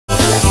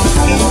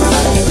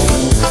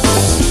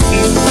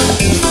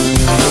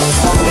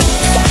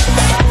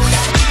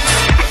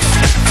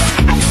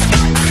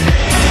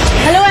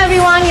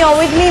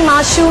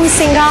Mashoom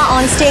Singha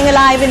on Staying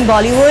Alive in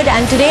Bollywood,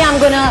 and today I'm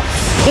going to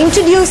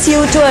introduce you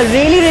to a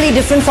really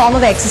different form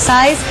of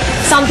exercise,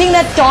 something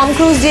that Tom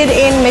Cruise did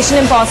in Mission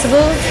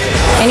Impossible.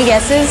 Any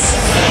guesses?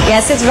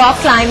 Yes, it's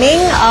rock climbing.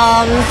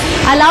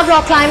 I love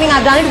rock climbing.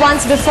 I've done it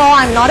once before.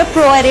 I'm not a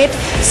pro at it,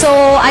 so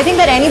I think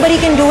that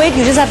anybody can do it.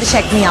 You just have to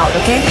check me out,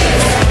 okay?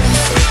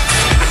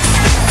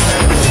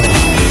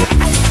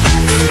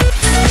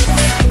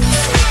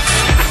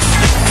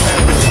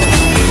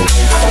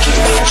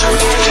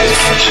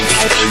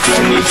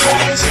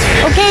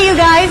 Okay, you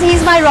guys,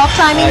 he's my rock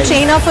climbing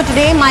trainer for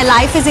today. My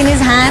life is in his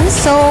hands,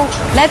 so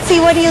let's see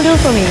what he'll do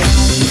for me.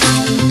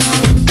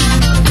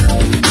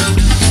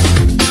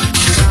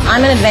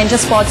 I'm an adventure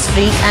sports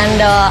freak,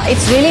 and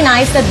it's really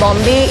nice that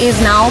Bombay is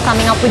now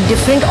coming up with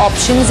different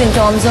options in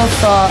terms of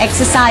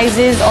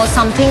exercises or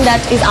something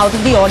that is out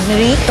of the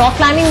ordinary. Rock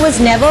climbing was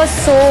never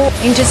so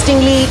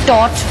interestingly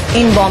taught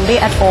in Bombay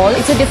at all.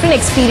 It's a different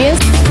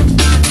experience.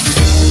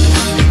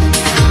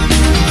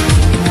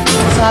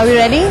 So are we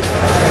ready?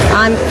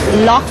 I'm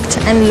locked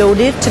and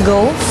loaded to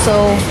go,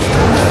 so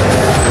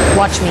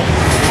watch me.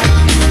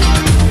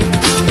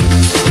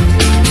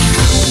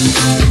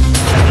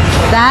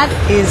 That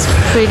is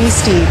pretty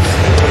steep.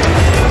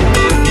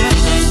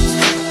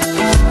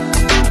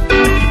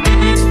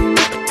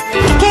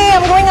 Okay,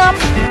 I'm going up.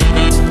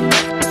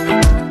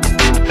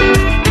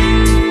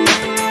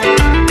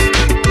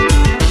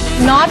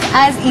 Not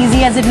as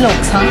easy as it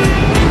looks, huh?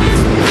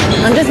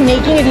 I'm just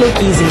making it look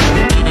easy.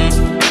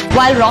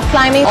 While rock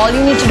climbing, all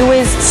you need to do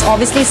is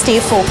obviously stay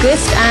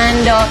focused,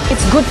 and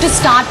it's good to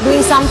start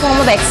doing some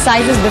form of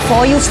exercises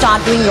before you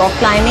start doing rock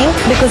climbing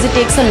because it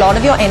takes a lot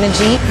of your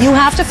energy. You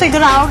have to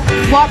figure out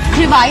what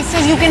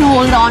crevices you can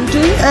hold on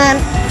to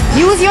and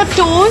use your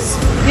toes,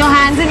 your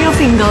hands and your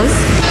fingers.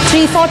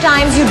 3-4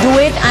 times you do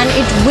it and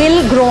it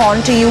will grow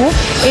onto you.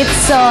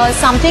 It's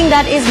something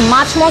that is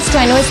much more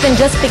strenuous than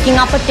just picking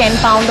up a 10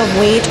 pound of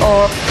weight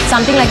or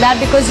something like that,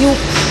 because you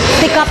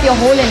pick up your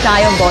whole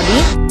entire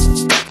body.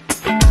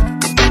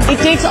 It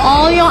takes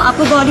all your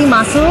upper body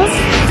muscles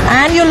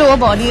and your lower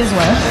body as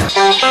well.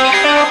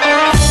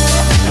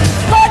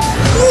 But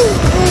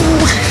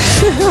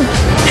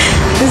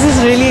this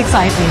is really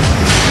exciting.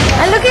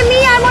 And look at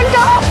me, I'm on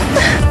top.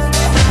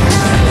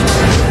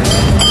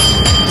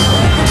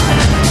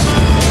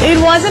 It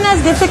wasn't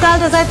as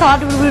difficult as I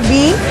thought it would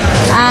be,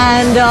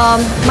 and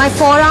my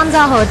forearms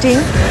are hurting.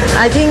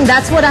 I think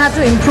that's what I have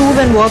to improve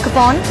and work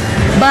upon.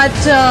 But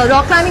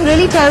rock climbing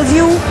really tells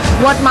you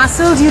what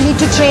muscles you need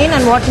to train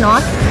and what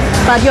not.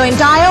 But your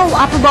entire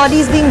upper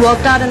body is being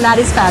worked out, and that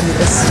is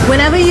fabulous.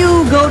 Whenever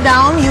you go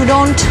down, you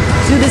don't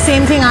do the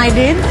same thing I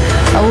did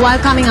while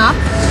coming up.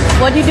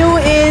 What you do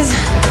is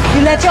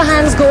you let your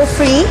hands go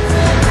free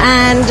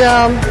and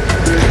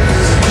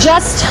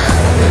just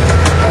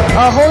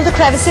hold the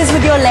crevices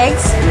with your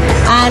legs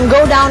and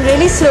go down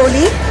really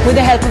slowly with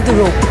the help of the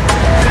rope.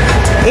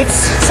 It's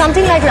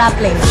something like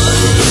rappelling.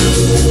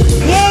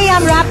 Yay,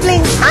 I'm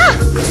rappelling. Ah!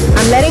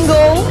 I'm letting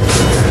go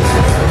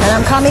and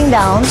I'm coming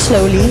down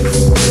slowly.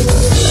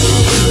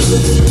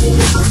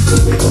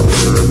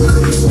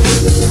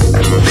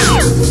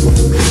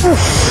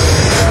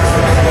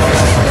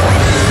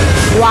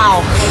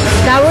 Wow,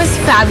 that was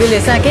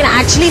fabulous. I can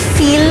actually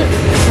feel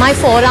my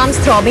forearms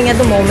throbbing at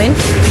the moment.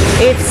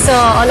 It's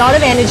a lot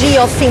of energy.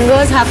 Your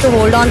fingers have to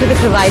hold on to the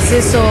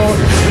crevices, so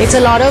it's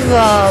a lot of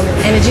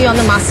energy on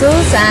the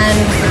muscles, and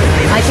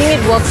I think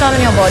it works out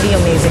on your body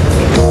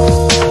amazingly.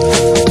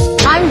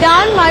 I'm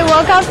done. My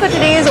workout for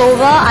today is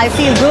over. I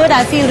feel good.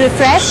 I feel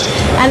refreshed.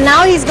 And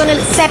now he's going to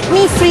set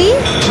me free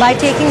by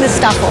taking the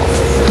stuff off.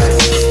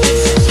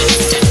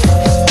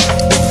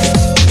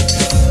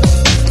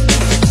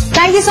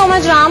 Thank you so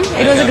much, Ram.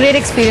 It was a great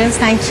experience.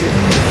 Thank you.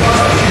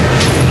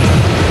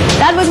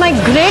 That was my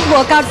great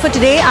workout for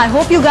today. I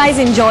hope you guys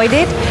enjoyed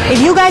it.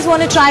 If you guys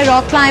want to try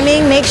rock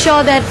climbing, make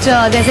sure that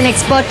there's an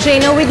expert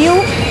trainer with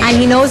you and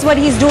he knows what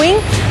he's doing.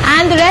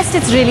 And the rest,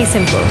 it's really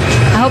simple.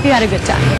 I hope you had a good time.